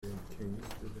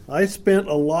I spent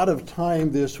a lot of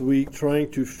time this week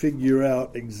trying to figure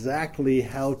out exactly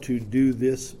how to do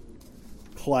this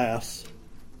class.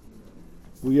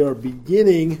 We are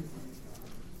beginning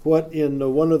what in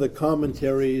one of the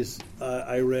commentaries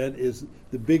I read is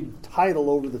the big title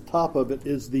over the top of it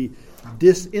is the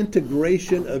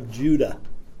disintegration of Judah.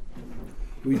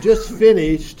 We just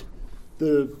finished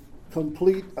the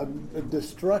complete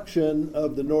destruction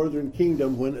of the northern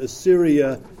kingdom when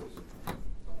Assyria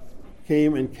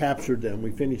came and captured them.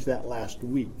 We finished that last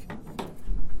week.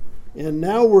 And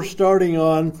now we're starting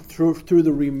on through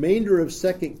the remainder of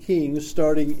 2 Kings,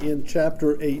 starting in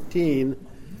chapter 18,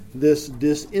 this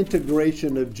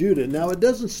disintegration of Judah. Now it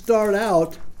doesn't start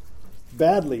out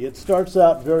badly. It starts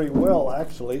out very well,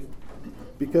 actually,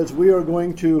 because we are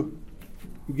going to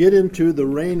get into the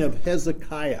reign of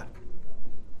Hezekiah.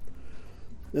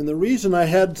 And the reason I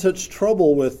had such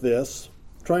trouble with this,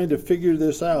 trying to figure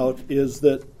this out, is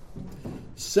that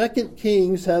 2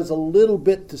 Kings has a little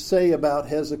bit to say about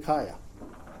Hezekiah.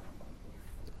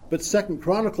 But 2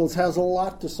 Chronicles has a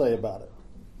lot to say about it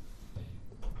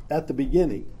at the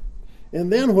beginning.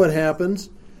 And then what happens,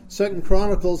 2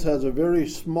 Chronicles has a very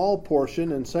small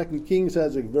portion, and 2 Kings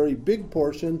has a very big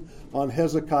portion on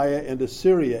Hezekiah and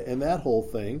Assyria and that whole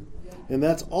thing. And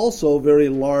that's also very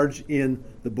large in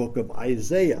the book of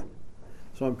Isaiah.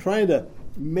 So I'm trying to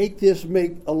make this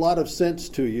make a lot of sense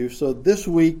to you. So this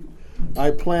week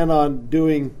I plan on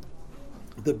doing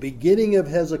the beginning of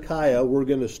Hezekiah. We're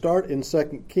going to start in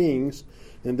 2 Kings,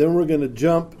 and then we're going to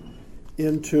jump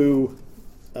into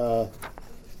 2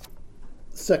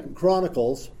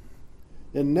 Chronicles.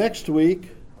 And next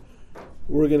week,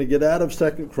 we're going to get out of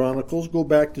 2 Chronicles, go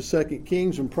back to 2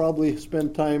 Kings, and probably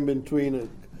spend time between a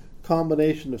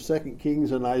combination of 2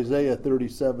 Kings and Isaiah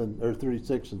 37 or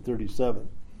 36 and 37.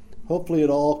 Hopefully it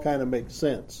all kind of makes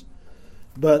sense.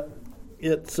 But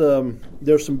it's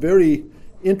there's some very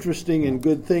interesting and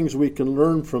good things we can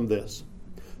learn from this.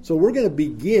 So we're going to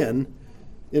begin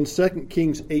in 2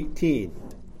 Kings 18.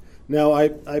 Now I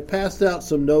passed out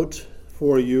some notes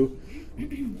for you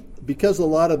because a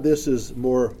lot of this is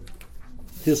more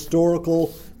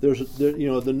historical.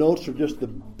 The notes are just the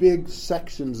big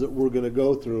sections that we're going to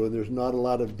go through, and there's not a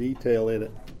lot of detail in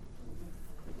it.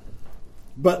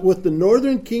 But with the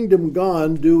northern kingdom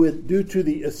gone due to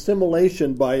the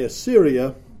assimilation by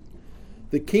Assyria,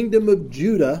 the kingdom of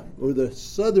Judah, or the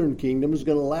southern kingdom, is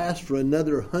going to last for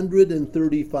another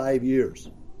 135 years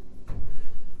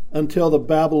until the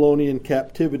Babylonian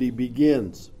captivity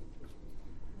begins.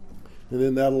 And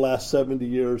then that'll last 70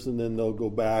 years, and then they'll go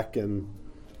back and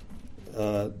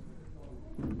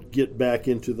get back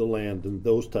into the land and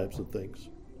those types of things.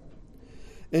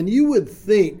 And you would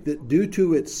think that due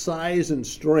to its size and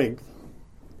strength,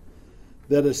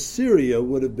 that Assyria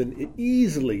would have been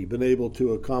easily been able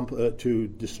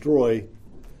to destroy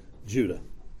Judah.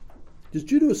 Because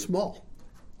Judah was small.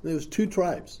 There was two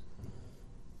tribes,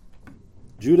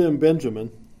 Judah and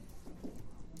Benjamin.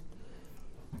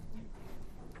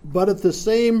 But at the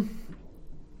same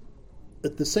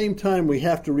time, we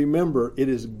have to remember it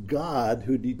is God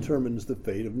who determines the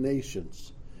fate of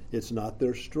nations. It's not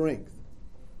their strength.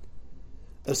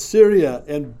 Assyria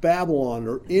and Babylon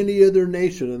or any other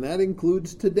nation, and that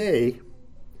includes today,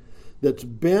 that's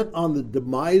bent on the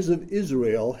demise of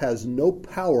Israel has no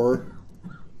power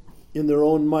in their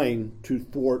own mind to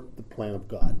thwart the plan of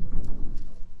God.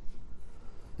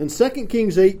 And 2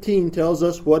 Kings 18 tells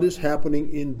us what is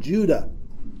happening in Judah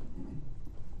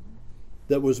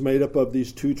that was made up of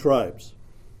these two tribes.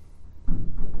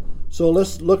 So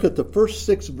let's look at the first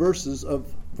 6 verses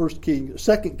of 2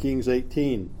 Kings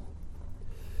 18.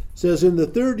 It says, in the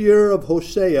 3rd year of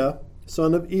Hoshea,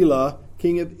 son of Elah,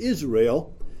 king of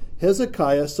Israel,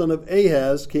 Hezekiah, son of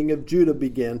Ahaz, king of Judah,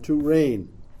 began to reign.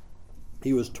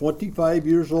 He was 25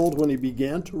 years old when he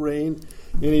began to reign,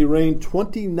 and he reigned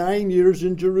 29 years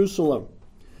in Jerusalem.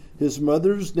 His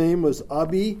mother's name was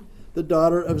Abi, the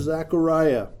daughter of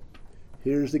Zechariah.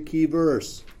 Here's the key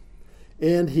verse.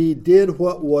 And he did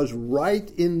what was right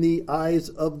in the eyes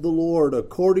of the Lord,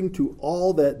 according to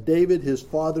all that David his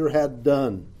father had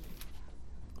done.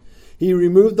 He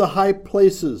removed the high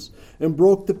places and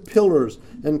broke the pillars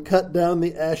and cut down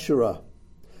the Asherah.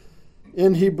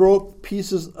 And he broke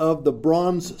pieces of the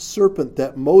bronze serpent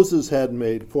that Moses had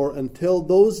made, for until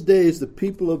those days the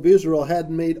people of Israel had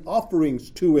made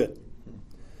offerings to it.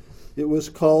 It was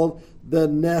called the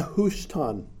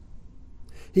Nehushtan.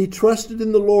 He trusted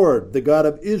in the Lord, the God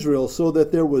of Israel, so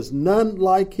that there was none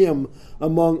like him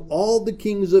among all the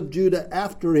kings of Judah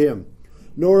after him,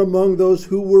 nor among those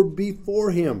who were before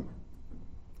him.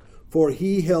 For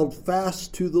he held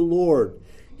fast to the Lord.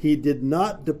 He did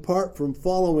not depart from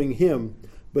following him,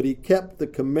 but he kept the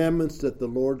commandments that the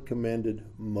Lord commanded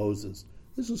Moses.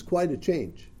 This is quite a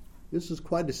change. This is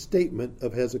quite a statement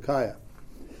of Hezekiah.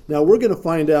 Now we're going to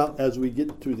find out as we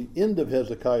get to the end of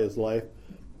Hezekiah's life,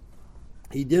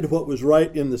 he did what was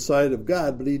right in the sight of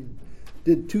God, but he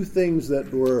did two things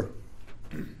that were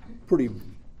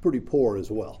pretty poor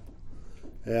as well.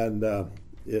 And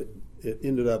it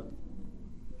ended up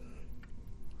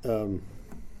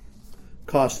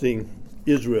costing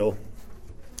Israel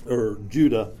or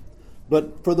Judah,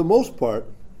 but for the most part,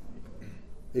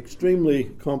 extremely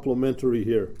complimentary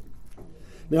here.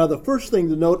 Now, the first thing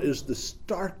to note is the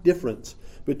stark difference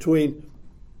between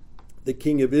the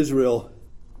king of Israel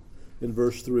in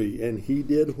verse 3, and he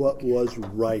did what was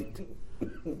right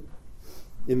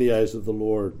in the eyes of the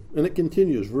Lord. And it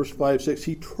continues, verse 5, 6,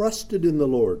 he trusted in the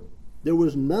Lord. There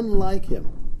was none like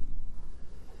him.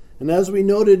 And as we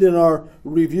noted in our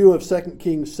review of 2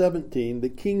 Kings 17, the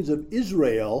kings of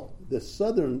Israel,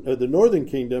 the northern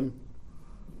kingdom,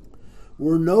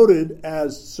 were noted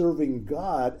as serving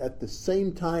God at the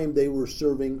same time they were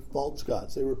serving false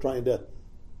gods. They were trying to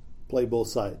play both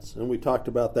sides. And we talked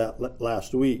about that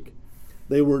last week.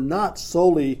 They were not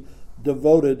solely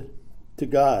devoted to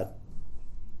God.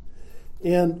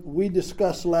 And we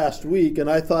discussed last week, and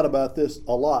I thought about this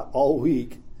a lot all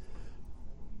week,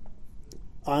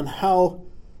 on how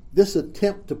this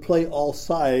attempt to play all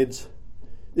sides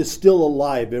is still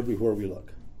alive everywhere we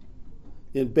look.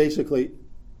 And basically,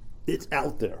 it's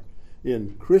out there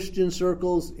in Christian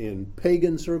circles, in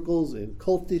pagan circles, in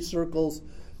culty circles.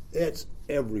 It's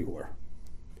everywhere.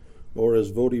 Or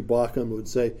as Vodi Bakum would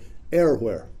say,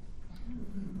 everywhere,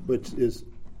 which is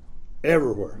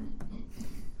everywhere.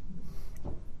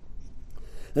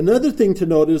 Another thing to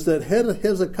note is that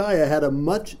Hezekiah had a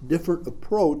much different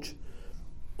approach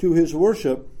to his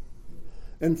worship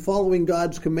and following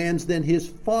God's commands than his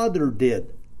father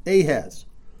did, Ahaz.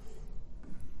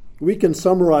 We can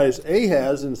summarize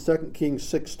Ahaz in 2 Kings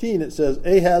 16. It says,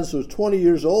 Ahaz was 20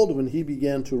 years old when he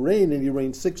began to reign, and he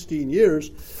reigned 16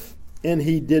 years, and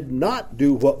he did not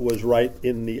do what was right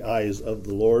in the eyes of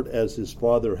the Lord as his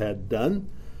father had done,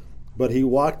 but he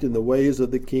walked in the ways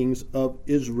of the kings of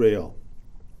Israel.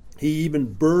 He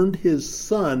even burned his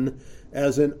son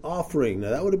as an offering. Now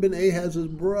that would have been Ahaz's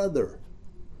brother,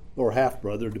 or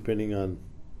half-brother, depending on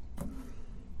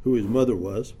who his mother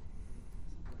was.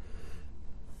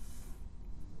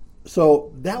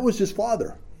 So that was his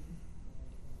father.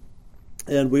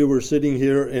 And we were sitting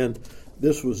here, and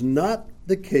this was not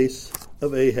the case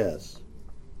of Ahaz.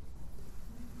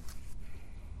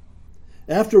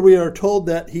 After we are told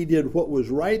that he did what was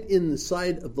right in the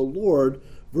sight of the Lord,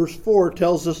 verse 4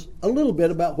 tells us a little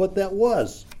bit about what that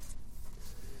was.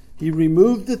 He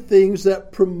removed the things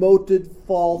that promoted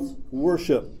false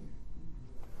worship.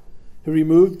 He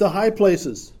removed the high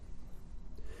places.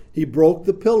 He broke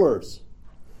the pillars.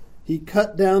 He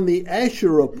cut down the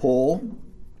Asherah pole,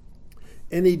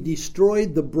 and he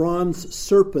destroyed the bronze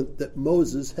serpent that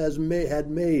Moses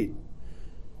had made.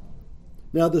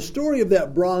 Now, the story of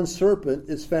that bronze serpent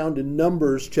is found in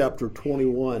Numbers chapter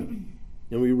 21.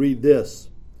 And we read this,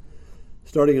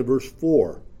 starting in verse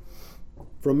 4.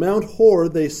 From Mount Hor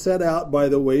they set out by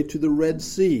the way to the Red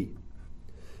Sea,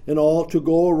 and all to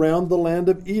go around the land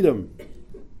of Edom.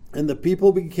 And the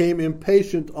people became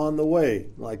impatient on the way.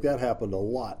 Like that happened a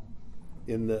lot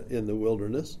in the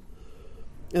wilderness.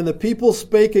 And the people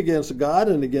spake against God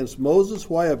and against Moses,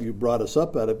 why have you brought us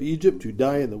up out of Egypt to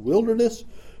die in the wilderness?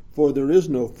 For there is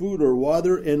no food or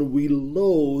water, and we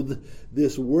loathe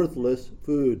this worthless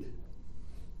food.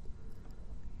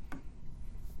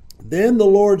 Then the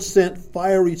Lord sent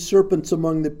fiery serpents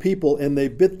among the people, and they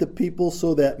bit the people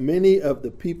so that many of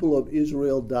the people of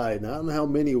Israel died. Now, I don't know how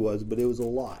many it was, but it was a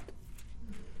lot.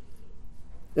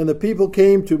 And the people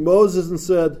came to Moses and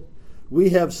said,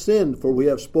 we have sinned, for we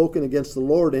have spoken against the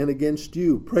Lord and against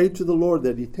you. Pray to the Lord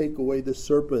that he take away the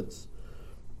serpents.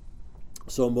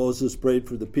 So Moses prayed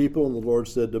for the people, and the Lord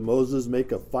said to Moses,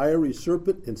 make a fiery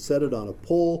serpent and set it on a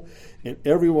pole, and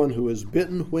everyone who is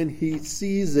bitten, when he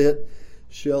sees it,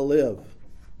 shall live.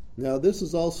 Now this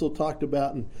is also talked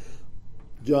about in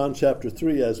John chapter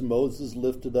 3, as Moses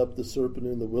lifted up the serpent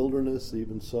in the wilderness,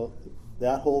 even so,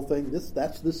 that whole thing,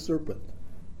 that's this serpent.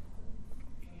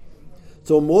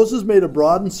 So Moses made a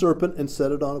bronze serpent and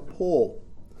set it on a pole.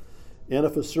 And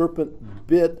if a serpent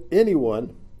bit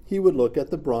anyone, he would look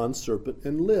at the bronze serpent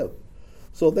and live.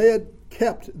 So they had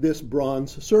kept this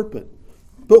bronze serpent.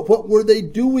 But what were they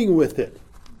doing with it?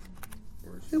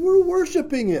 They were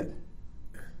worshiping it.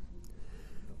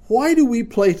 Why do we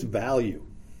place value?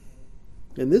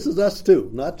 And this is us too,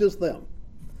 not just them.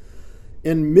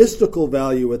 and mystical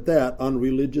value at that on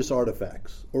religious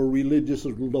artifacts or religious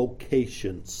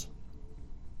locations.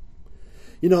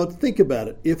 Think about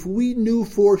it. If we knew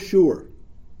for sure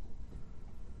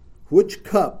which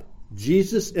cup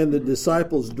Jesus and the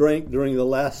disciples drank during the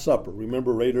Last Supper,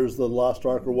 remember Raiders of the Lost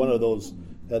Ark, or one of those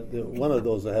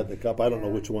that had the cup. I don't know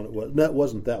which one it was. That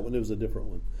wasn't that one. It was a different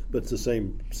one, but it's the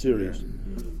same series.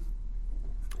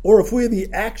 Or if we had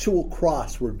the actual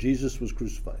cross where Jesus was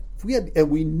crucified, if we had, and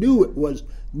we knew it was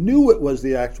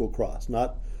the actual cross,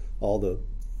 not all the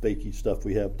fakey stuff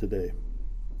we have today.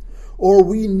 Or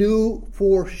we knew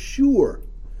for sure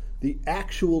the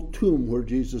actual tomb where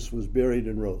Jesus was buried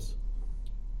and rose,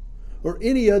 or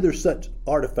any other such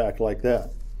artifact like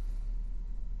that,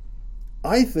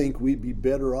 I think we'd be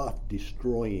better off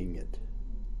destroying it,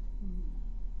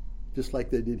 just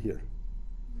like they did here.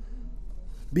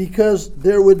 Because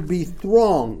there would be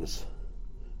throngs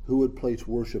who would place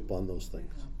worship on those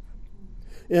things.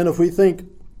 And if we think,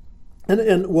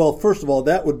 well, first of all,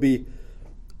 that would be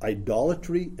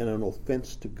idolatry and an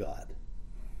offense to God.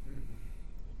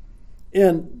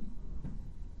 And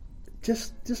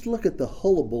just look at the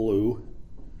hullabaloo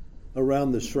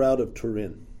around the Shroud of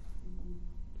Turin.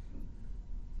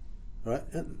 All right?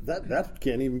 And that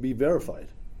can't even be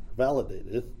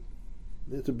validated.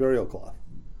 It's a burial cloth.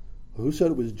 Who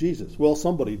said it was Jesus? Well,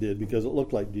 somebody did, because it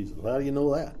looked like Jesus. How do you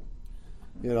know that?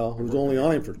 It was only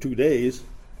on him for 2 days,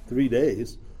 3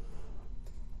 days.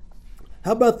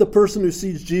 How about the person who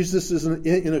sees Jesus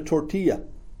in a tortilla?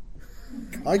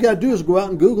 All you got to do is go out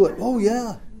and Google it. Oh,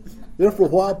 yeah. There for a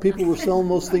while, people were selling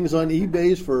those things on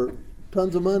eBay for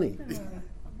tons of money.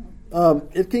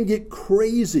 It can get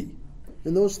crazy,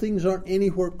 and those things aren't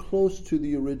anywhere close to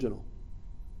the original.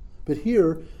 But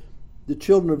here, the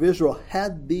children of Israel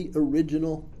had the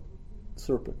original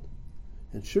serpent.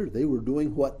 And sure, they were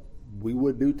doing what we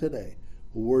would do today,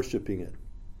 worshiping it.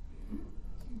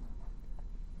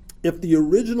 If the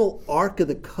original Ark of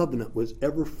the Covenant was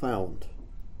ever found,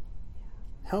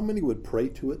 how many would pray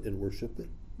to it and worship it?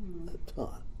 A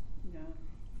ton. Yeah.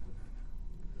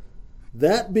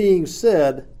 That being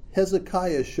said,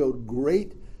 Hezekiah showed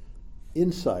great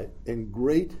insight and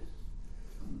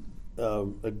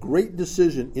a great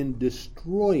decision in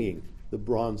destroying the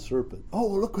bronze serpent. Oh,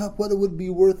 look what it would be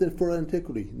worth it for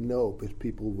antiquity. No, because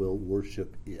people will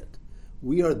worship it.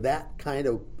 We are that kind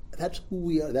of, that's who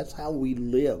we are. That's how we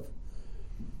live.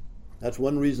 That's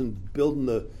one reason building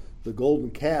the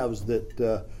golden calves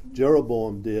that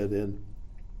Jeroboam did and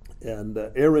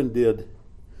Aaron did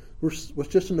was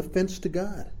just an offense to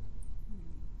God.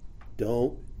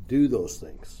 Don't do those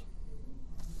things.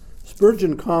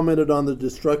 Spurgeon commented on the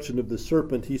destruction of the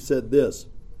serpent. He said this: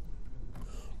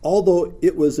 although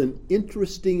it was an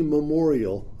interesting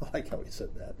memorial, I like how he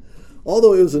said that.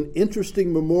 Although it was an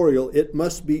interesting memorial, it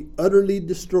must be utterly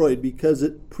destroyed because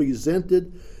it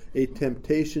presented a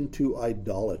temptation to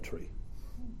idolatry.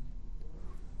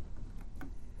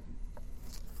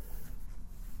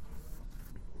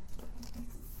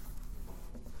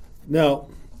 Now,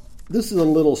 this is a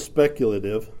little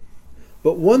speculative,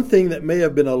 but one thing that may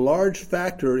have been a large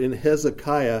factor in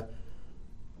Hezekiah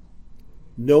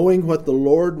knowing what the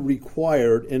Lord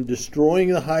required and destroying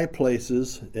the high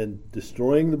places and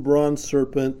destroying the bronze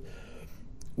serpent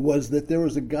was that there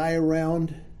was a guy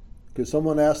around, because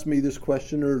someone asked me this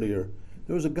question earlier,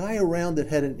 there was a guy around that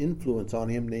had an influence on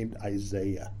him named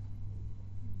Isaiah.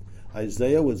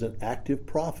 Isaiah was an active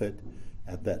prophet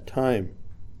at that time.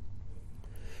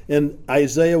 And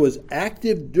Isaiah was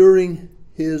active during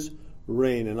his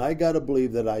reign. And I got to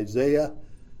believe that Isaiah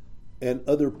and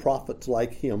other prophets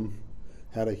like him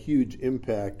had a huge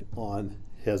impact on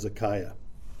Hezekiah.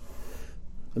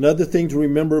 Another thing to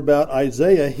remember about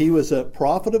Isaiah, he was a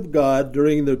prophet of God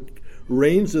during the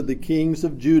reigns of the kings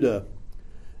of Judah: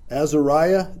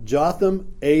 Azariah,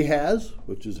 Jotham, Ahaz,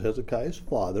 which is Hezekiah's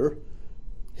father,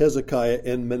 Hezekiah,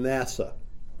 and Manasseh.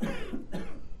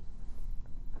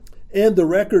 And the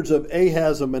records of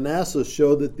Ahaz and Manasseh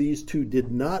show that these two did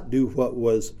not do what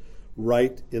was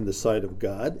right in the sight of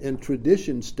God. And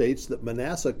tradition states that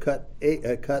Manasseh cut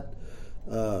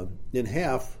in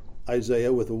half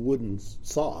Isaiah with a wooden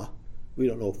saw. We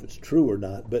don't know if it's true or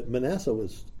not, but Manasseh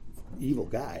was an evil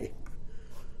guy.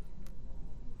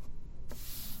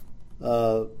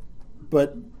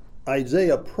 But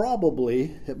Isaiah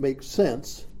probably, it makes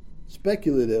sense,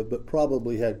 speculative, but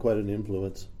probably had quite an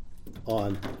influence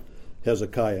on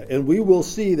Hezekiah. And we will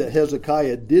see that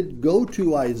Hezekiah did go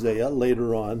to Isaiah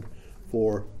later on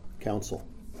for counsel.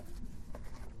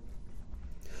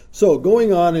 So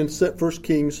going on in 1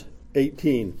 Kings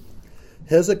 18,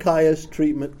 Hezekiah's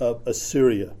treatment of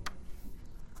Assyria.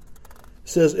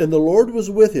 says, and the Lord was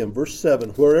with him, verse 7,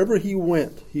 wherever he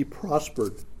went, he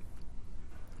prospered.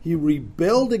 He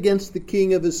rebelled against the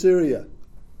king of Assyria.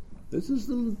 This is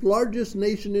the largest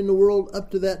nation in the world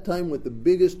up to that time with the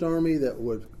biggest army that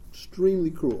was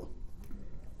extremely cruel,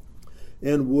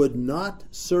 and would not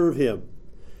serve him.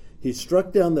 He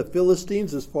struck down the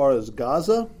Philistines as far as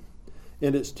Gaza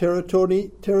and its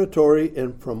territory,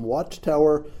 and from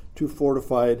watchtower to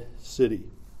fortified city.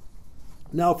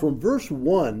 Now, from verse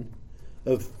 1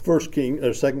 of 2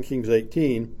 Kings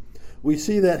 18, we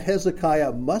see that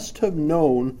Hezekiah must have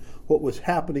known what was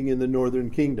happening in the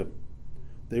northern kingdom.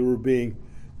 They were being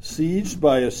sieged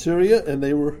by Assyria, and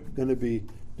they were going to be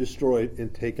destroyed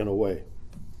and taken away.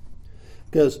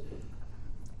 Because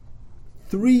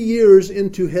 3 years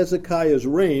into Hezekiah's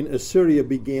reign, Assyria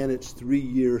began its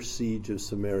 3-year siege of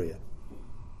Samaria.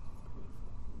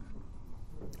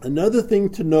 Another thing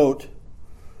to note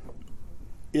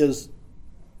is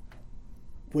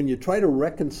when you try to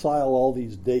reconcile all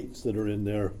these dates that are in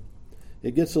there,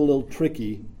 it gets a little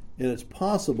tricky, and it's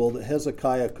possible that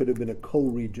Hezekiah could have been a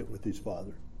co-regent with his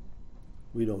father.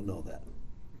 We don't know that.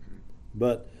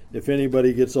 But if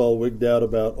anybody gets all wigged out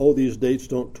about, these dates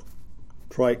don't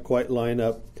quite line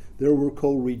up, there were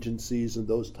co-regencies and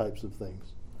those types of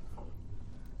things.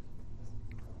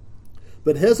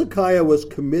 But Hezekiah was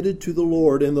committed to the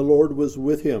Lord, and the Lord was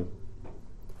with him.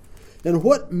 And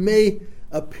what may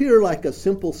appear like a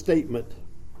simple statement,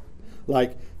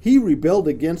 like he rebelled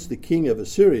against the king of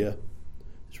Assyria,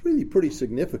 is really pretty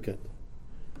significant.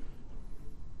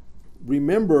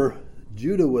 Remember,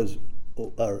 Judah was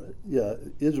a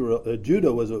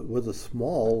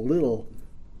small, little,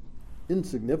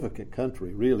 insignificant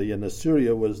country, really, and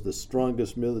Assyria was the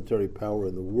strongest military power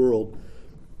in the world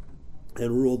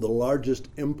and ruled the largest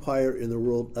empire in the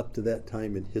world up to that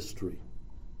time in history.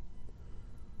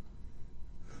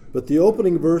 But the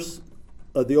opening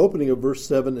of verse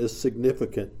 7 is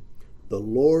significant. The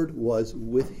Lord was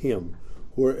with him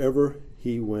wherever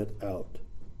he went out.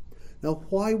 Now,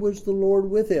 why was the Lord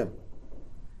with him?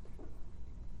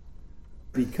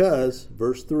 Because,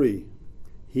 verse 3,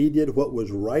 he did what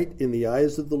was right in the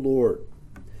eyes of the Lord,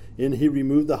 and he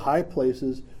removed the high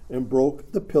places and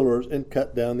broke the pillars and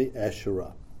cut down the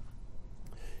Asherah.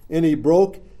 And he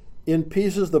broke in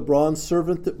pieces the bronze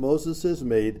serpent that Moses has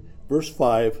made. Verse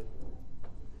 5,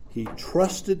 he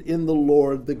trusted in the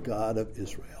Lord, the God of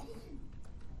Israel.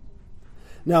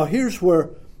 Now here's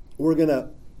where we're going to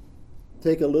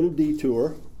take a little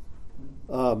detour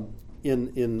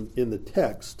in the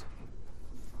text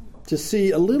to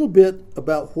see a little bit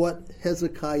about what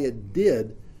Hezekiah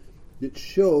did that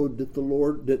showed that the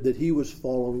Lord that he was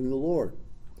following the Lord.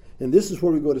 And this is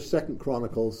where we go to 2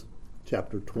 Chronicles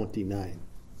chapter 29.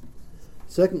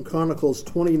 2 Chronicles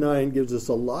 29 gives us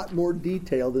a lot more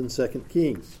detail than 2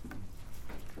 Kings.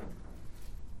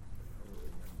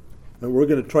 And we're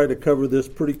going to try to cover this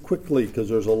pretty quickly because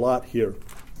there's a lot here.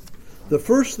 The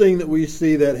first thing that we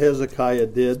see that Hezekiah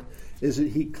did is that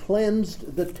he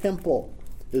cleansed the temple.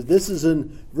 This is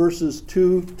in verses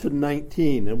 2 to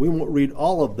 19, and we won't read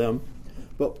all of them,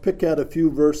 but pick out a few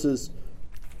verses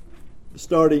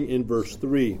starting in verse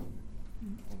 3.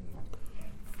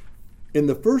 In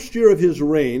the first year of his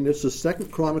reign, this is 2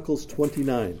 Chronicles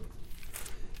 29.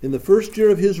 In the first year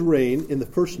of his reign, in the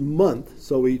first month,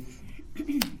 so he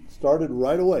started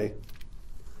right away,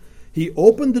 he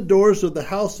opened the doors of the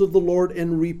house of the Lord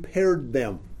and repaired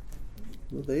them.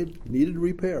 Well, they needed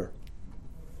repair.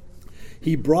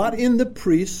 He brought in the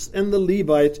priests and the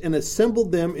Levites and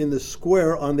assembled them in the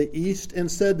square on the east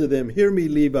and said to them, "Hear me,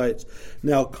 Levites,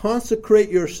 now consecrate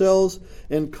yourselves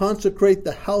and consecrate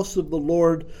the house of the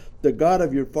Lord, the God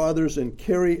of your fathers, and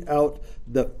carry out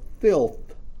the filth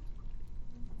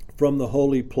from the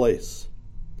holy place.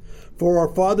 For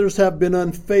our fathers have been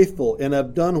unfaithful and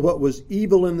have done what was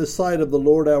evil in the sight of the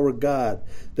Lord our God.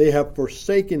 They have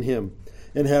forsaken him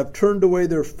and have turned away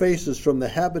their faces from the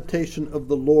habitation of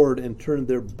the Lord and turned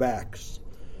their backs.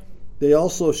 They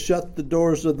also shut the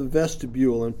doors of the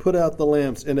vestibule and put out the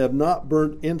lamps and have not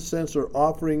burnt incense or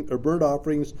burnt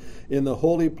offerings in the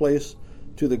holy place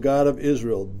to the God of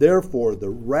Israel. Therefore, the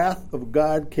wrath of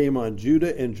God came on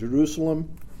Judah and Jerusalem,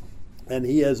 and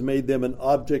he has made them an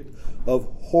object of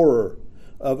horror,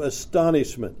 of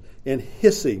astonishment, and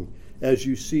hissing, as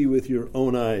you see with your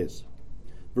own eyes."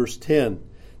 Verse 10,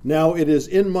 "Now it is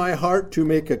in my heart to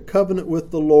make a covenant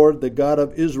with the Lord, the God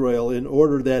of Israel, in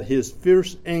order that his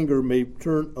fierce anger may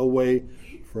turn away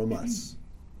from us."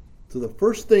 So the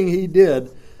first thing he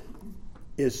did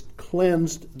is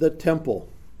cleansed the temple.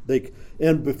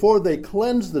 And before they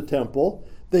cleansed the temple,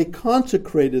 they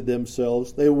consecrated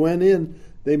themselves. They went in,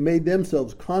 they made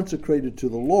themselves consecrated to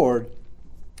the Lord,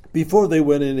 before they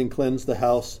went in and cleansed the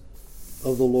house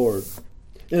of the Lord.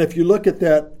 And if you look at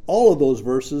that, all of those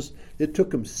verses, it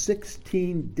took them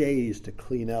 16 days to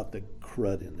clean out the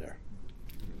crud in there.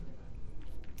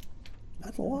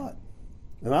 That's a lot.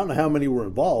 And I don't know how many were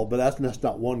involved, but that's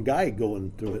not one guy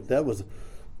going through it. That was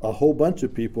a whole bunch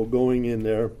of people going in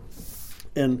there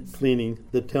and cleaning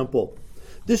the temple.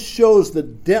 This shows the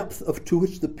depth to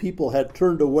which the people had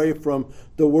turned away from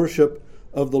the worship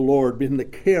of the Lord, in the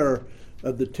care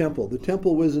of the temple. The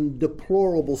temple was in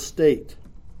deplorable state.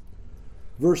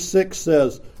 Verse 6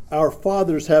 says, "Our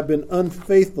fathers have been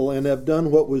unfaithful and have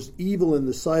done what was evil in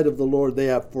the sight of the Lord. They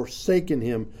have forsaken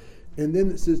him." And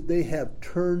then it says, "They have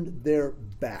turned their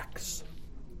backs."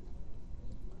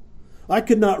 I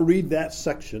could not read that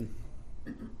section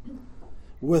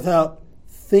without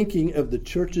thinking of the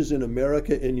churches in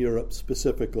America and Europe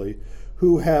specifically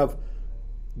who have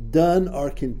done or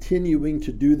continuing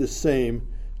to do the same.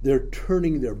 They're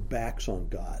turning their backs on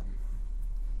God.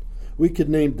 We could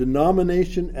name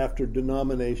denomination after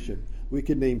denomination. We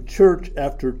could name church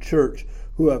after church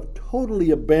who have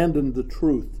totally abandoned the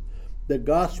truth, the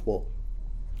gospel,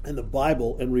 and the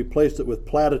Bible, and replaced it with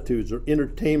platitudes or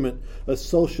entertainment, a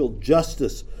social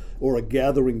justice, or a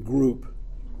gathering group.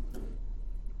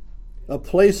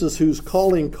 Places whose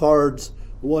calling cards,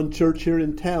 one church here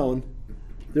in town,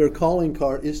 their calling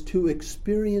card is to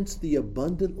experience the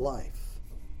abundant life.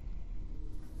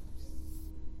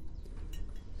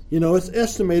 You know, it's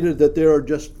estimated that there are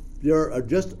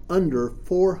just under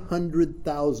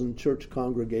 400,000 church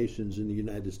congregations in the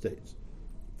United States.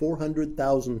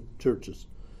 400,000 churches.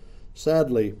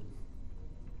 Sadly,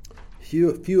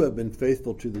 few have been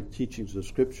faithful to the teachings of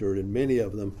Scripture, and many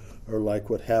of them are like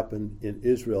what happened in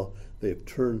Israel. They have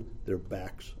turned their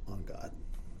backs on God.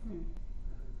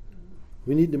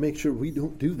 We need to make sure we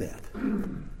don't do that.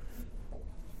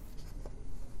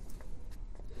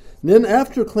 Then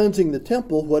after cleansing the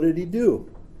temple, what did he do?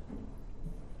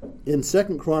 In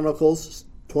 2 Chronicles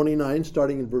 29,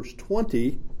 starting in verse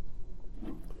 20,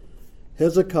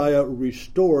 Hezekiah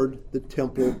restored the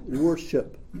temple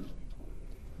worship.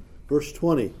 Verse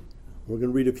 20. We're going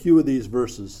to read a few of these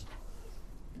verses.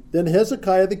 "Then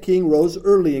Hezekiah the king rose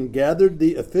early and gathered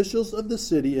the officials of the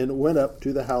city and went up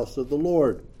to the house of the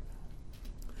Lord.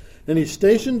 And he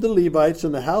stationed the Levites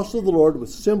in the house of the Lord with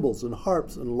cymbals and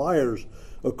harps and lyres,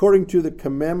 according to the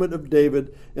commandment of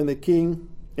David and the king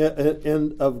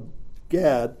and of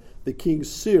Gad the king's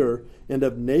seer, and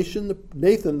of Nathan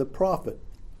the prophet.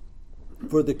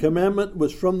 For the commandment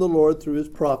was from the Lord through his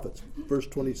prophets." Verse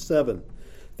 27.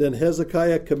 "Then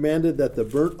Hezekiah commanded that the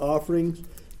burnt offerings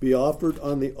be offered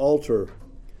on the altar."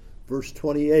 Verse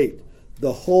 28.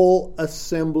 "The whole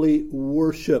assembly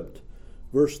worshipped."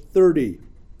 Verse 30.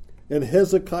 "And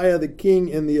Hezekiah the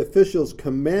king and the officials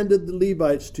commanded the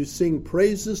Levites to sing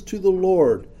praises to the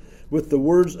Lord with the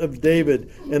words of David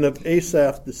and of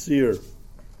Asaph the seer.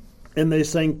 And they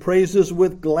sang praises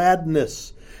with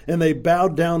gladness, and they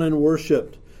bowed down and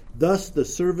worshipped. Thus the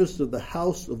service of the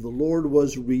house of the Lord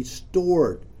was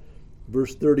restored."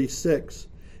 Verse 36.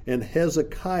 "And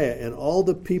Hezekiah and all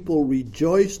the people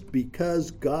rejoiced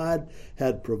because God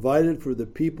had provided for the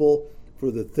people, for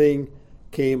the thing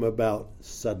came about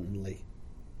suddenly."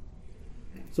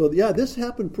 So this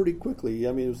happened pretty quickly.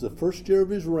 I mean, it was the first year of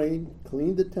his reign,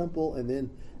 cleaned the temple, and then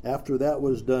after that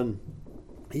was done,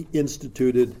 he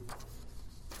instituted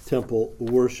temple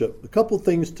worship. A couple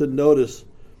things to notice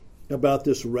about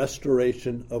this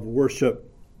restoration of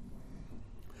worship.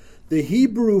 The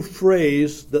Hebrew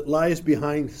phrase that lies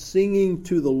behind singing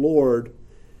to the Lord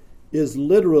is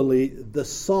literally the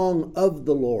song of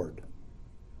the Lord,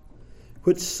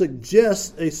 which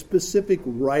suggests a specific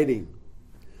writing.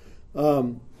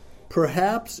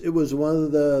 Perhaps it was one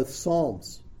of the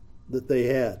psalms that they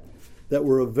had that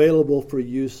were available for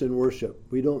use in worship.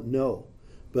 We don't know,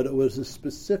 but it was a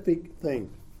specific thing.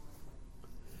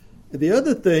 The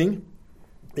other thing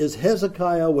is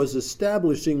Hezekiah was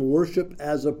establishing worship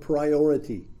as a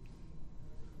priority.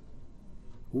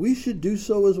 We should do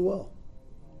so as well.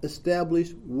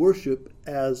 Establish worship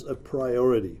as a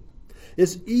priority.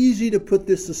 It's easy to put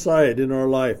this aside in our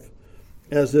life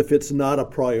as if it's not a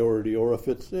priority, or if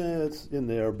it's in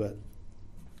there, but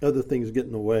other things get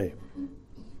in the way.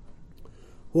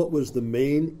 What was the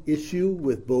main issue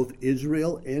with both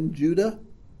Israel and Judah?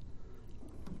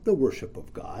 The worship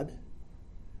of God.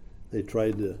 They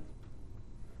tried to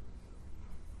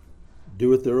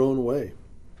do it their own way.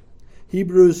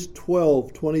 Hebrews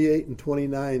 12:28 and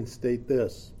 29 state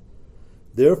this: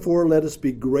 "Therefore let us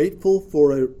be grateful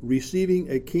for receiving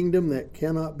a kingdom that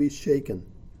cannot be shaken,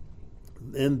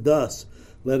 and thus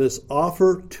Let us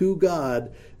offer to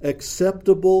God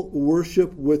acceptable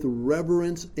worship with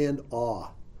reverence and awe,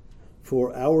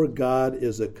 for our God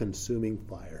is a consuming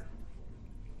fire.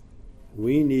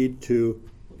 We need to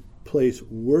place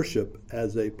worship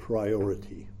as a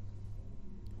priority.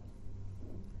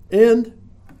 And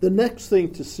the next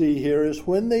thing to see here is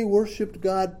when they worshiped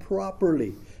God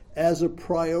properly as a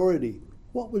priority,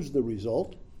 what was the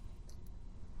result?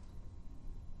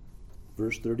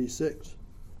 Verse 36.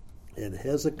 And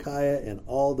Hezekiah and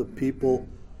all the people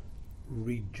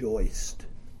rejoiced.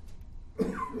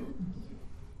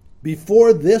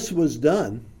 Before this was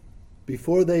done,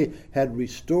 before they had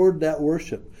restored that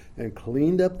worship and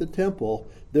cleaned up the temple,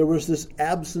 there was this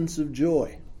absence of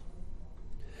joy.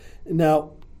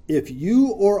 Now, if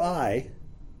you or I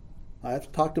have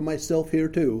to talk to myself here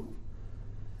too,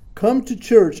 come to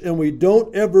church and we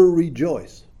don't ever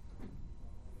rejoice,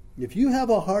 if you have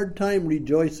a hard time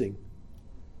rejoicing,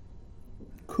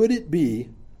 could it be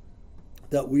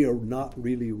that we are not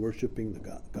really worshiping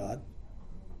the God?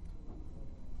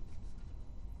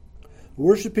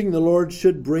 Worshiping the Lord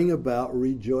should bring about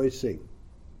rejoicing.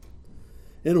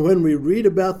 And when we read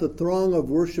about the throng of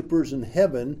worshipers in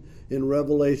heaven in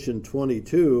Revelation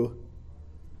 22,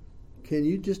 can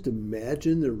you just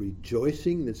imagine the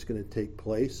rejoicing that's going to take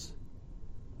place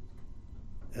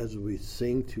as we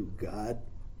sing to God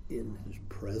in His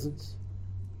presence?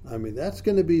 I mean, that's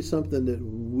going to be something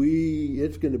that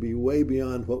it's going to be way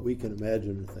beyond what we can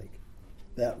imagine and think,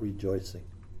 that rejoicing.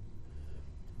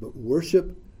 But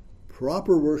worship,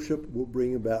 proper worship, will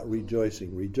bring about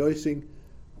rejoicing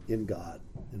in God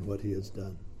and what He has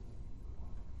done.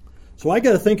 So I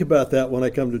got to think about that when I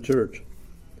come to church.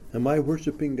 Am I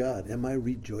worshiping God? Am I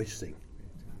rejoicing?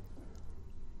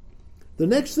 The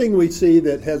next thing we see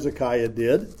that Hezekiah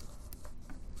did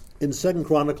in 2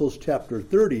 Chronicles chapter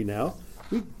 30 now,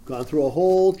 we've gone through a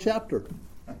whole chapter.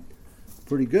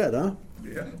 Pretty good, huh?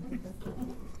 Yeah.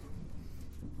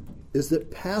 Is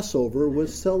that Passover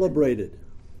was celebrated.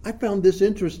 I found this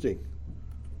interesting.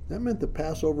 That meant the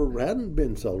Passover hadn't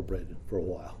been celebrated for a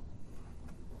while.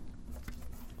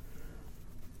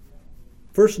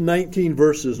 First 19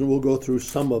 verses, and we'll go through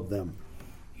some of them.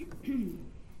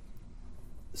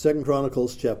 2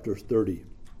 Chronicles chapter 30.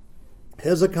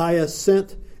 Hezekiah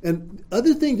sent, and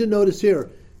other thing to notice here,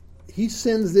 he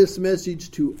sends this message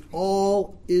to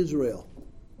all Israel,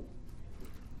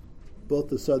 both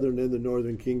the southern and the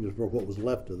northern kingdoms, or what was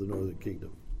left of the northern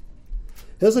kingdom.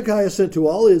 Hezekiah sent to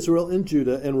all Israel and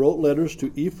Judah and wrote letters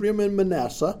to Ephraim and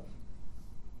Manasseh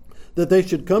that they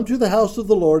should come to the house of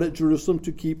the Lord at Jerusalem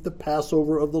to keep the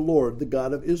Passover of the Lord, the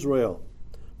God of Israel.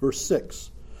 Verse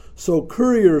 6. So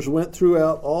couriers went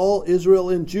throughout all Israel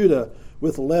and Judah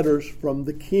with letters from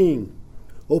the king.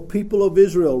 O people of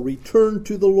Israel, return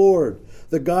to the Lord,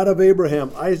 the God of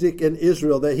Abraham, Isaac, and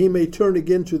Israel, that He may turn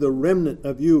again to the remnant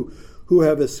of you who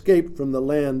have escaped from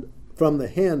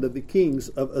the hand of the kings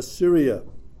of Assyria.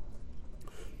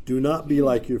 Do not be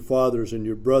like your fathers and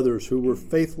your brothers who were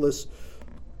faithless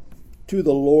to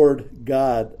the Lord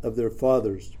God of their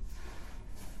fathers,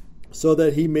 so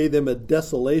that He made them a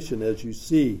desolation as you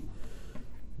see.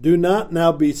 Do not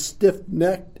now be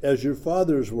stiff-necked as your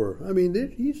fathers were. I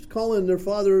mean, he's calling their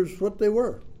fathers what they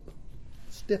were,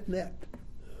 stiff-necked.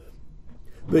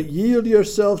 But yield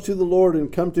yourselves to the Lord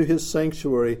and come to His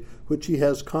sanctuary, which He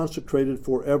has consecrated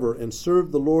forever, and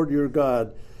serve the Lord your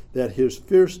God, that His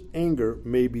fierce anger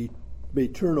may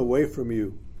turn away from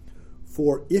you.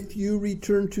 For if you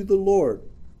return to the Lord,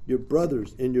 your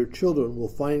brothers and your children will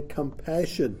find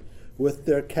compassion with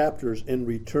their captors and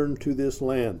return to this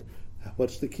land.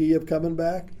 What's the key of coming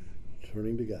back?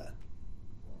 Turning to God.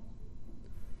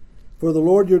 For the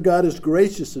Lord your God is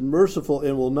gracious and merciful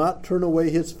and will not turn away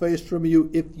His face from you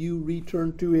if you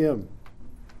return to Him.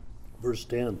 Verse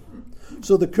 10.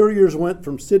 So the couriers went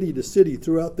from city to city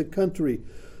throughout the country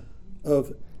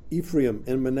of Ephraim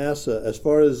and Manasseh as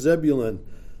far as Zebulun.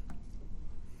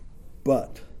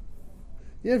 But,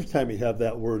 every time you have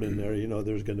that word in there, you know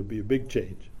there's going to be a big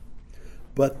change.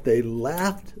 But they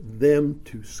laughed them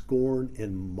to scorn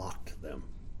and mocked them.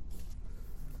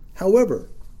 However,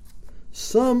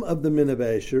 some of the men of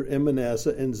Asher and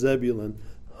Manasseh and Zebulun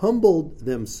humbled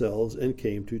themselves and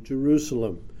came to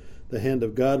Jerusalem. The hand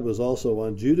of God was also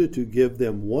on Judah to give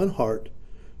them one heart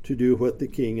to do what the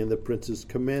king and the princes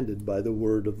commanded by the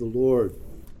word of the Lord.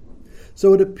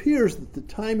 So it appears that the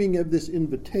timing of this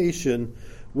invitation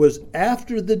was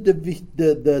after the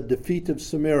defeat of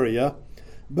Samaria,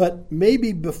 but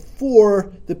maybe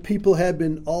before the people had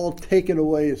been all taken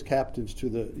away as captives to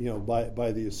the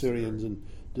by the Assyrians and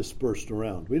dispersed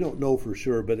around. We don't know for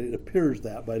sure, but it appears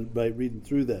that by reading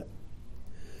through that.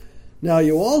 Now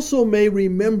you also may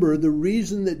remember the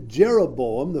reason that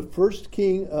Jeroboam, the first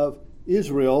king of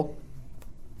Israel,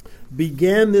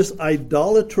 began this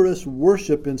idolatrous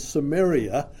worship in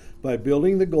Samaria by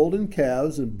building the golden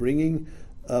calves and bringing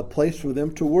a place for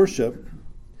them to worship,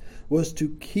 was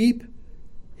to keep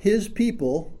his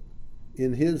people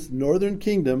in his northern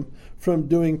kingdom from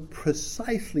doing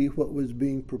precisely what was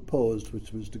being proposed,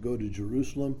 which was to go to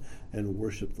Jerusalem and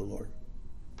worship the Lord.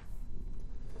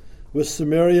 With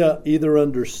Samaria either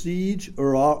under siege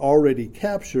or already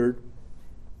captured,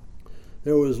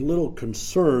 there was little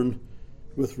concern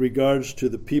with regards to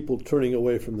the people turning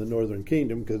away from the northern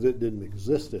kingdom because it didn't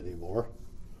exist anymore.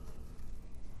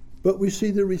 But we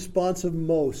see the response of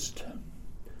most: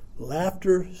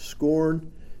 laughter,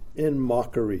 scorn, and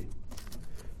mockery.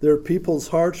 Their people's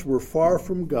hearts were far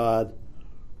from God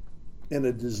and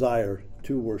a desire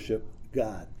to worship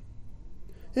God.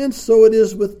 And so it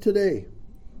is with today.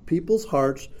 People's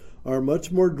hearts are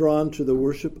much more drawn to the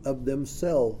worship of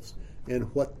themselves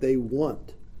and what they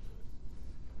want.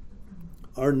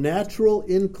 Our natural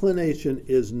inclination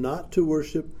is not to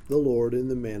worship the Lord in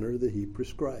the manner that He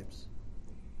prescribes.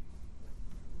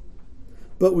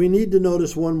 But we need to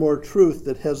notice one more truth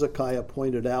that Hezekiah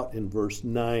pointed out in verse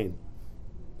 9.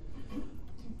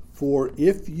 For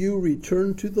if you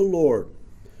return to the Lord,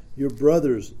 your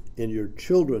brothers and your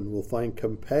children will find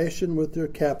compassion with their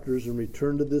captors and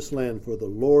return to this land, for the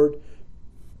Lord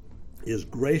is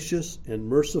gracious and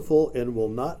merciful and will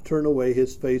not turn away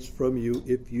His face from you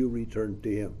if you return to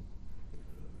Him.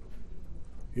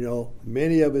 You know,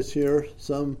 many of us here,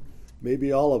 some,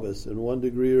 maybe all of us, in one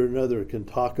degree or another, can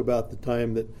talk about the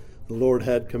time that the Lord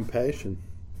had compassion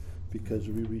because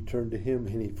we returned to Him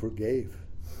and He forgave.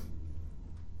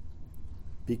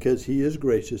 Because He is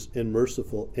gracious and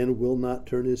merciful and will not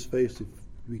turn His face if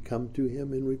we come to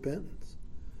Him in repentance.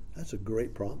 That's a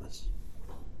great promise.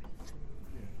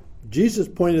 Jesus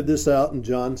pointed this out in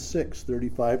John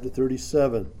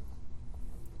 6:35-37,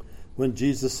 when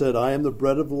Jesus said, I am the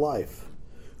bread of life.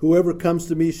 Whoever comes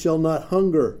to me shall not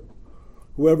hunger.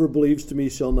 Whoever believes to me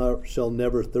shall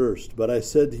never thirst. But I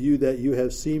said to you that you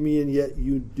have seen me, and yet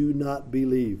you do not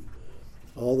believe.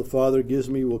 All the Father gives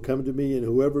me will come to me, and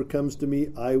whoever comes to me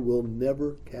I will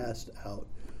never cast out.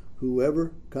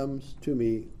 Whoever comes to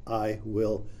me I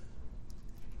will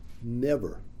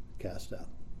never cast out.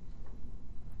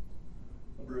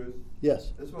 Bruce?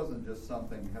 Yes? This wasn't just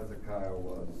something Hezekiah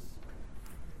was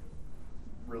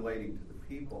relating to the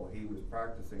people. He was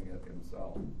practicing it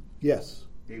himself. Yes.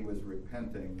 He was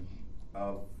repenting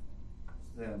of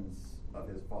sins of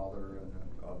his father and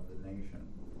of the nation.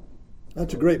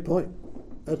 That's a great point.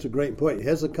 That's a great point.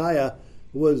 Hezekiah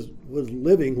was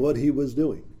living what he was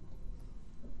doing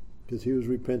because he was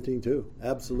repenting too.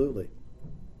 Absolutely.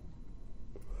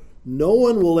 No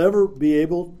one will ever be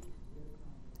able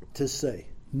to say,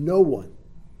 no one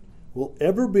will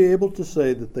ever be able to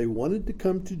say that they wanted to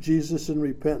come to Jesus in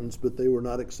repentance, but they were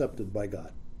not accepted by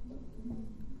God.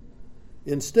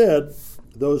 Instead,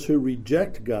 those who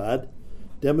reject God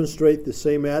demonstrate the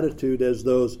same attitude as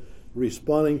those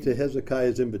responding to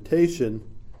Hezekiah's invitation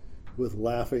with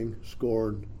laughing,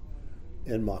 scorn,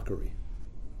 and mockery.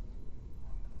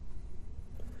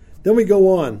 Then we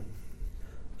go on,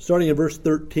 starting in verse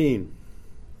 13.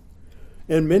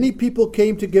 And many people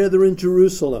came together in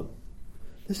Jerusalem.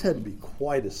 This had to be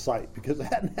quite a sight because it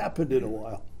hadn't happened in a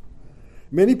while.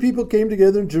 Many people came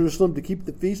together in Jerusalem to keep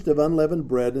the feast of unleavened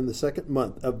bread in the second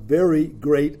month, a very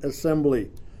great assembly.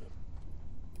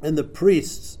 And the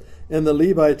priests and the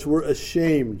Levites were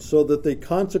ashamed, so that they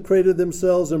consecrated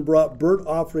themselves and brought burnt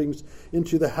offerings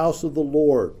into the house of the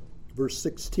Lord. Verse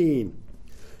 16.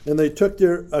 And they took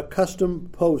their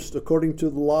accustomed post according to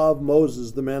the law of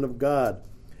Moses, the man of God.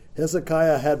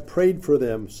 Hezekiah had prayed for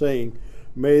them, saying,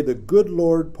 May the good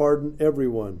Lord pardon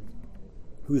everyone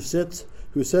who sets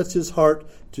his heart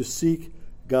to seek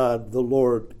God, the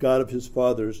Lord, God of his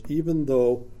fathers, even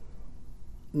though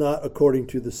not according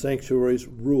to the sanctuary's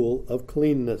rule of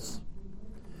cleanness.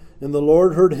 And the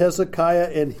Lord heard Hezekiah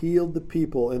and healed the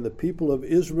people, and the people of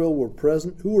Israel who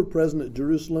were present at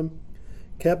Jerusalem,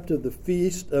 kept of the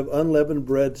feast of unleavened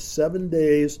bread 7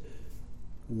 days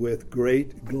with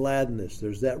great gladness.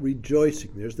 There's that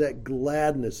rejoicing. There's that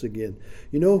gladness again.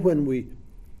 You know, when we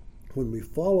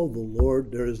follow the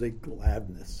Lord, there is a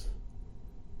gladness.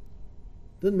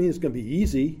 Doesn't mean it's going to be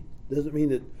easy. Doesn't mean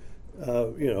that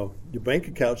your bank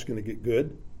account's going to get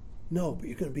good. No, but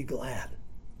you're going to be glad.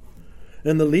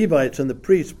 And the Levites and the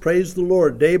priests praised the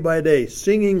Lord day by day,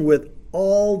 singing with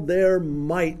all their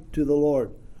might to the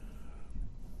Lord.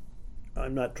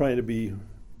 I'm not trying to be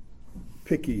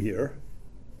picky here,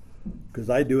 because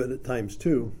I do it at times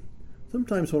too.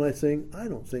 Sometimes when I sing, I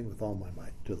don't sing with all my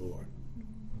might to the Lord.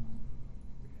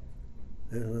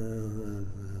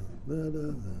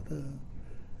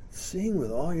 Sing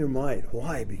with all your might.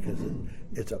 Why? Because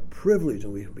it's a privilege,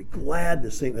 and we'll be glad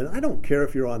to sing. And I don't care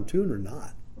if you're on tune or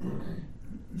not.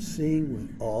 Sing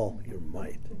with all your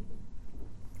might.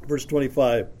 Verse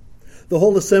 25. The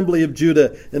whole assembly of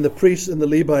Judah, and the priests and the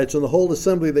Levites, and the whole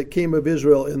assembly that came of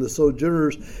Israel, and the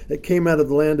sojourners that came out of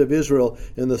the land of Israel,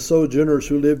 and the sojourners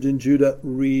who lived in Judah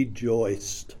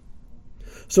rejoiced.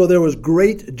 So there was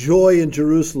great joy in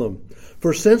Jerusalem.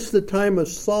 For since the time of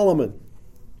Solomon,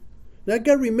 now you've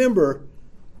got to remember,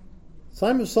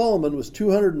 time of Solomon was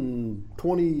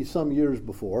 220 some years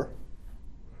before.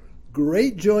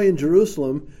 Great joy in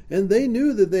Jerusalem, and they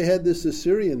knew that they had this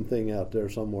Assyrian thing out there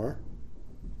somewhere.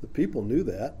 The people knew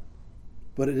that,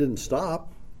 but it didn't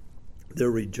stop. They're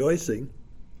rejoicing.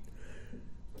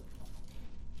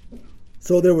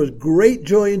 So there was great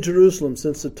joy in Jerusalem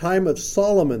since the time of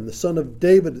Solomon, the son of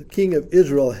David, the king of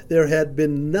Israel. There had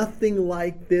been nothing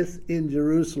like this in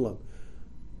Jerusalem.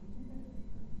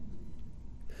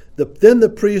 Then the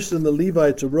priests and the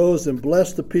Levites arose and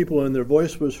blessed the people, and their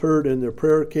voice was heard, and their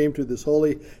prayer came to this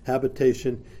holy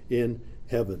habitation in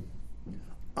heaven.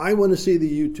 I want to see the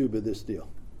YouTube of this deal.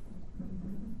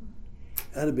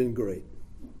 That'd have been great.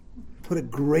 What a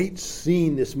great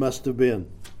scene this must have been.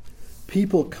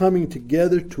 People coming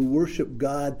together to worship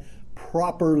God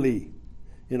properly,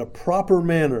 in a proper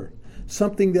manner.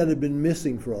 Something that had been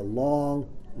missing for a long,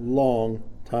 long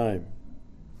time.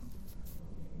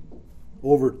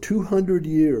 Over 200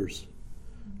 years,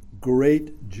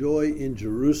 great joy in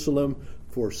Jerusalem,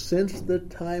 for since the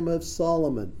time of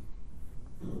Solomon.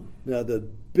 Now, the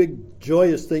big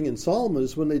joyous thing in Solomon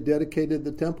is when they dedicated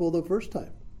the temple the first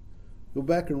time. Go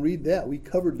back and read that. We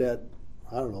covered that,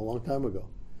 I don't know, a long time ago.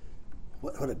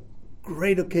 What a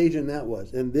great occasion that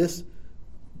was. And this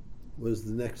was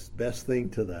the next best thing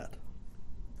to that.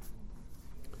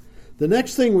 The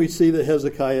next thing we see that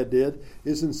Hezekiah did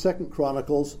is in 2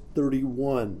 Chronicles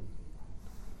 31.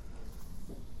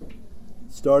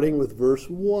 Starting with verse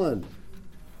 1.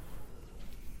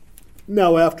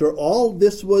 Now, after all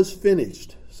this was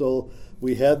finished, so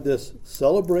we had this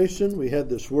celebration, we had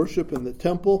this worship in the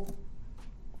temple.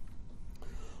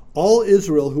 All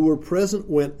Israel who were present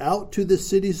went out to the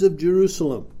cities of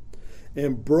Jerusalem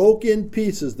and broke in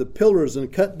pieces the pillars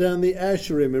and cut down the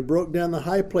Asherim and broke down the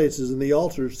high places and the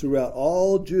altars throughout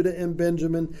all Judah and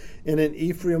Benjamin and in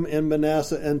Ephraim and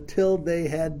Manasseh until they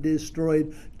had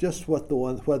destroyed just what the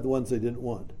ones they didn't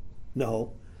want.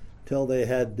 No, till they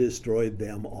had destroyed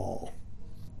them all.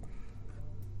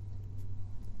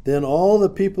 Then all the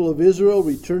people of Israel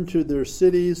returned to their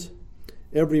cities,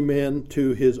 every man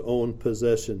to his own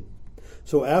possession.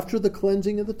 So after the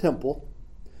cleansing of the temple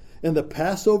and the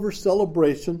Passover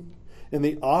celebration and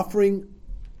the offering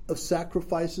of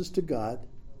sacrifices to God,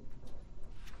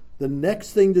 the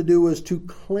next thing to do was to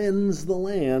cleanse the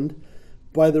land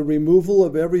by the removal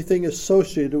of everything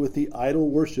associated with the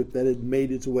idol worship that had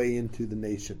made its way into the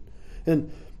nation.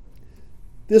 And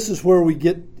this is where we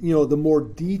get, the more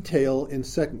detail in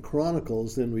 2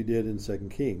 Chronicles than we did in 2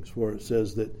 Kings, where it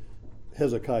says that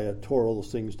Hezekiah tore all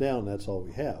those things down. That's all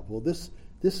we have. Well, this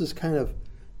is kind of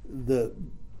the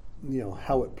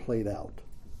how it played out.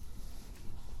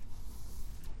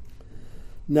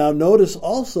 Now, notice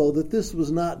also that this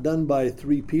was not done by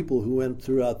 3 people who went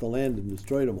throughout the land and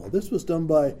destroyed them all. This was done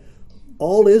by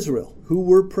all Israel who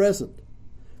were present,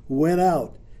 went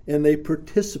out, and they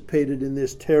participated in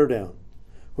this teardown.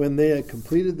 When they had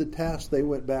completed the task, they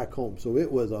went back home. So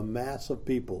it was a mass of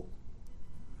people.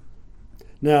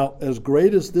 Now, as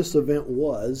great as this event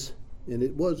was, and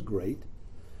it was great,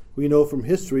 we know from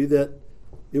history that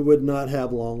it would not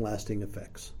have long-lasting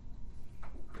effects.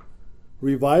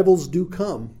 Revivals do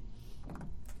come,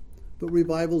 but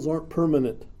revivals aren't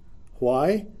permanent.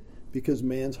 Why? Because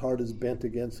man's heart is bent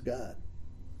against God.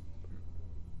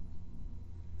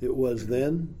 It was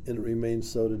then, and it remains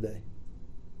so today.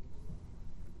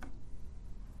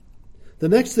 The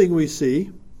next thing we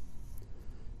see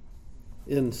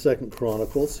in 2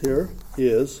 Chronicles here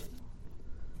is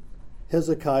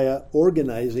Hezekiah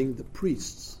organizing the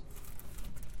priests.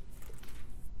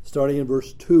 Starting in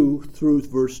verse 2 through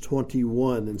verse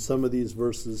 21. And some of these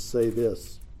verses say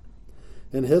this.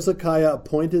 And Hezekiah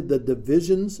appointed the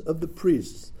divisions of the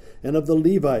priests and of the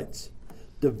Levites,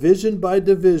 division by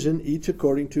division, each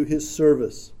according to his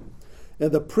service.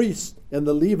 And the priests and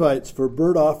the Levites for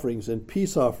burnt offerings and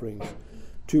peace offerings,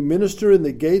 to minister in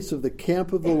the gates of the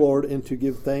camp of the Lord and to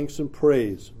give thanks and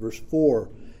praise. Verse 4.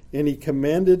 And he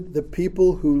commanded the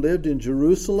people who lived in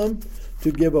Jerusalem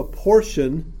to give a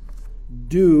portion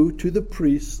due to the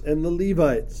priests and the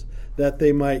Levites, that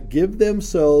they might give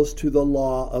themselves to the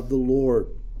law of the Lord.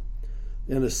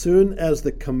 And as soon as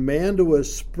the command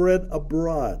was spread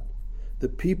abroad, the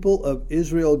people of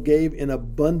Israel gave in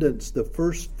abundance the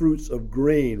first fruits of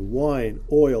grain, wine,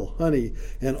 oil, honey,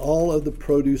 and all of the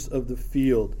produce of the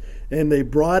field. And they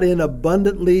brought in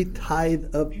abundantly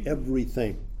tithe of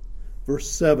everything. Verse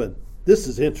 7. This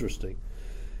is interesting.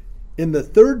 In the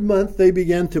 3rd month, they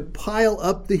began to pile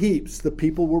up the heaps the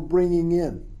people were bringing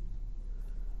in.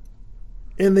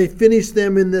 And they finished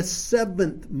them in the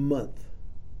 7th month.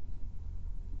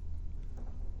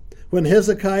 When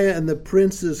Hezekiah and the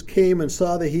princes came and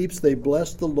saw the heaps, they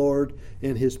blessed the Lord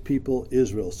and his people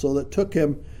Israel. So it took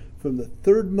him from the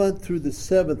 3rd month through the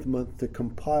 7th month to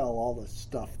compile all the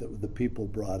stuff that the people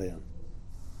brought in.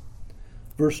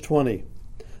 Verse 20.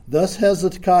 Thus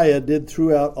Hezekiah did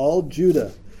throughout all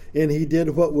Judah, and he did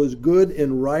what was good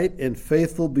and right and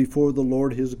faithful before the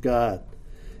Lord his God.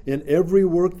 In every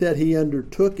work that he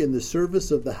undertook in the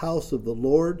service of the house of the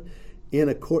Lord, in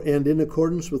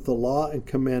accordance with the law and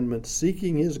commandments,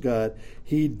 seeking his God,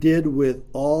 he did with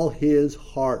all his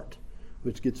heart,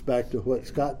 which gets back to what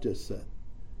Scott just said.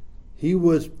 He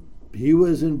was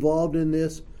involved in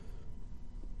this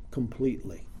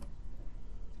completely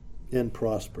and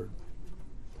prospered.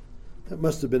 That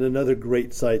must have been another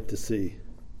great sight to see.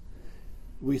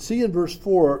 We see in verse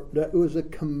 4 that it was a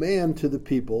command to the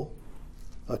people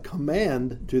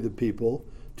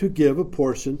to give a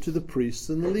portion to the priests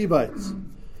and the Levites.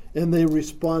 And they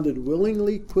responded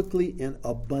willingly, quickly, and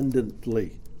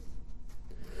abundantly.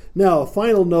 Now, a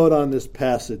final note on this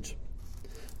passage.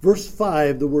 Verse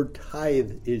 5, the word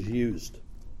tithe is used.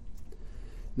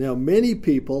 Now, many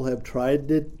people have tried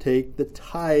to take the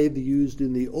tithe used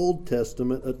in the Old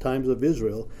Testament at times of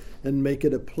Israel and make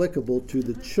it applicable to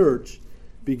the church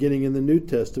beginning in the New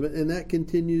Testament, and that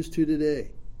continues to today.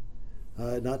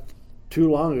 Not too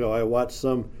long ago, I watched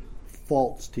some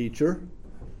false teacher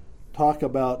talk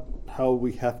about how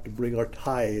we have to bring our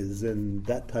tithes and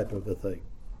that type of a thing.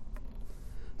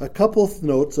 A couple of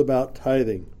notes about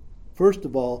tithing. First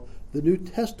of all, the New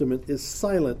Testament is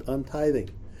silent on tithing,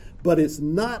 but it's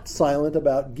not silent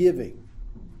about giving.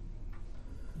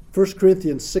 1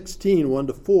 Corinthians 16,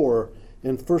 1-4,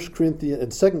 and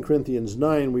 2 Corinthians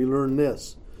 9, we learn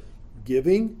this.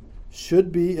 Giving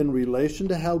should be in relation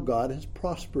to how God has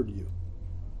prospered you.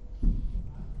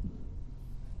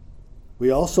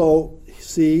 We also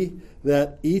see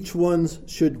that each one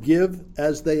should give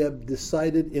as they have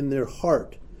decided in their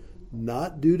heart,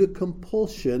 not due to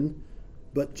compulsion,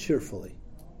 but cheerfully.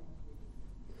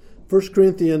 2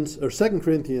 Corinthians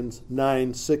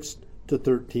 9,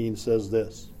 6-13 says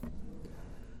this.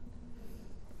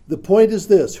 The point is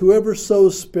this: whoever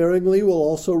sows sparingly will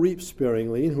also reap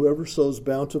sparingly, and whoever sows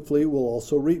bountifully will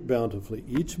also reap bountifully.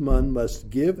 Each one must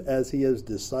give as he has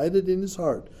decided in his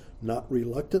heart, not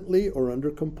reluctantly or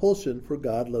under compulsion, for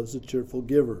God loves a cheerful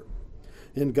giver.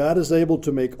 And God is able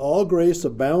to make all grace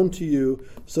abound to you,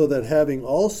 so that having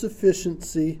all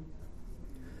sufficiency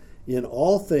in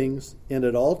all things and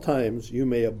at all times you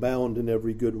may abound in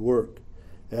every good work.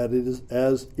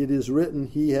 As it is written,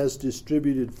 he has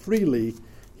distributed freely,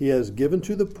 he has given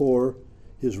to the poor,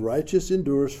 his righteous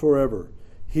endures forever.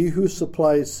 He who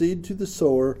supplies seed to the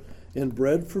sower and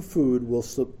bread for food will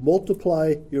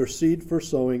multiply your seed for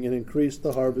sowing and increase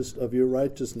the harvest of your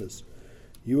righteousness.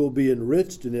 You will be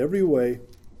enriched in every way,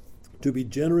 to be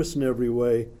generous in every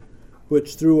way,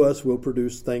 which through us will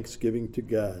produce thanksgiving to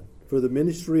God. For the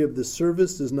ministry of this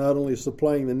service is not only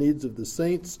supplying the needs of the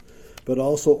saints, but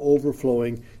also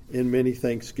overflowing in many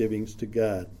thanksgivings to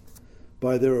God.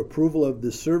 By their approval of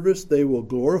this service, they will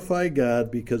glorify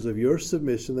God because of your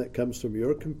submission that comes from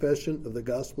your confession of the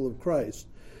gospel of Christ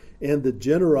and the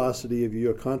generosity of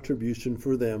your contribution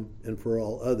for them and for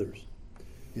all others.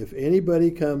 If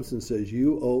anybody comes and says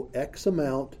you owe X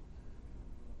amount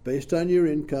based on your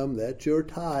income, that's your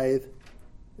tithe,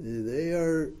 they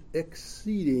are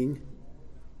exceeding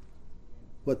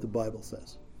what the Bible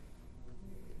says.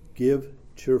 Give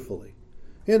cheerfully.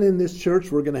 And in this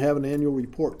church, we're going to have an annual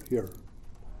report here.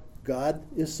 God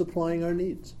is supplying our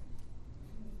needs.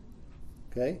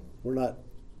 Okay? We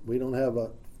don't have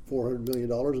a $400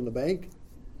 million in the bank.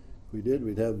 If we did,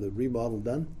 we'd have the remodel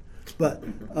done. But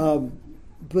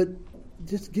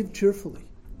just give cheerfully,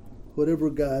 whatever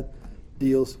God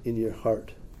deals in your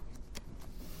heart.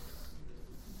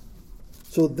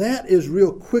 So that is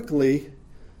real quickly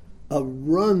a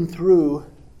run through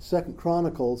 2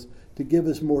 Chronicles to give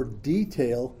us more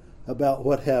detail about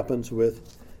what happens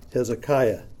with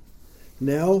Hezekiah.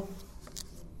 Now,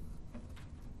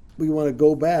 we want to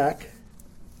go back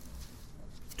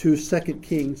to 2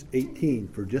 Kings 18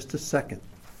 for just a second.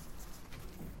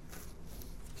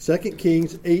 2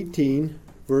 Kings 18,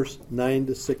 verse 9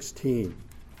 to 16.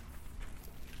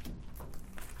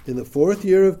 In the 4th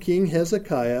year of King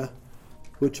Hezekiah,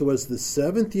 which was the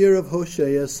 7th year of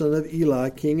Hoshea, son of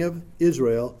Elah, king of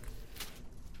Israel,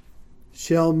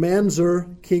 Shalmaneser,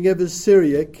 king of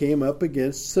Assyria, came up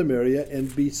against Samaria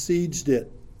and besieged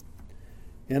it.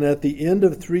 And at the end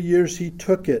of 3 years he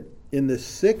took it. In the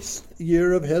 6th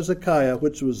year of Hezekiah,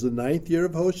 which was the 9th year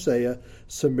of Hoshea,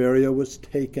 Samaria was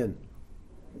taken.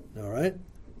 All right?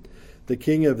 The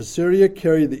king of Assyria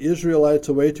carried the Israelites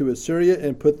away to Assyria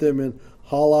and put them in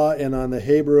Halah and on the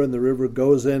Habor and the river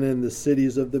Gozan and the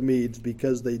cities of the Medes,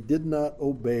 because they did not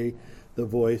obey the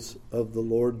voice of the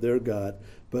Lord their God,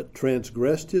 but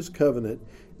transgressed his covenant,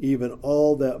 even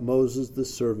all that Moses the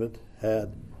servant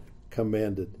had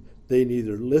commanded. They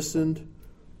neither listened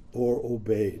or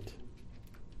obeyed.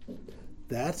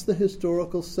 That's the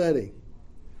historical setting.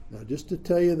 Now, just to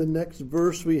tell you the next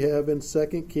verse we have in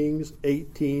 2 Kings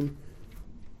 18,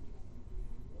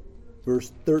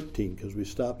 verse 13, because we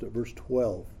stopped at verse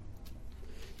 12.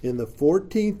 In the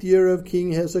 14th year of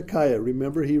King Hezekiah,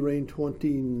 remember he reigned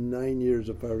 29 years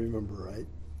if I remember right,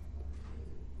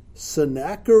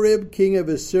 Sennacherib, king of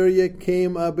Assyria,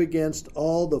 came up against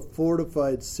all the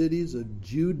fortified cities of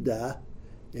Judah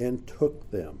and took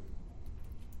them.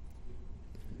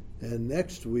 And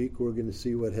next week we're going to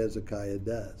see what Hezekiah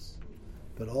does.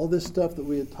 But all this stuff that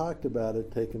we had talked about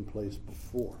had taken place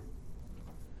before.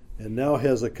 And now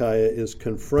Hezekiah is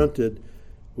confronted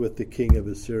with the king of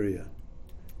Assyria.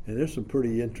 And there's some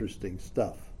pretty interesting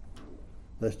stuff.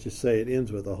 Let's just say it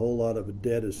ends with a whole lot of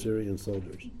dead Assyrian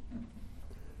soldiers.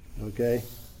 Okay?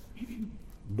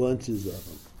 Bunches of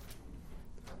them.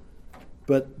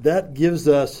 But that gives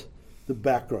us the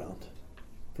background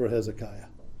for Hezekiah.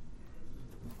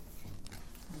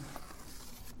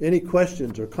 Any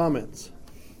questions or comments?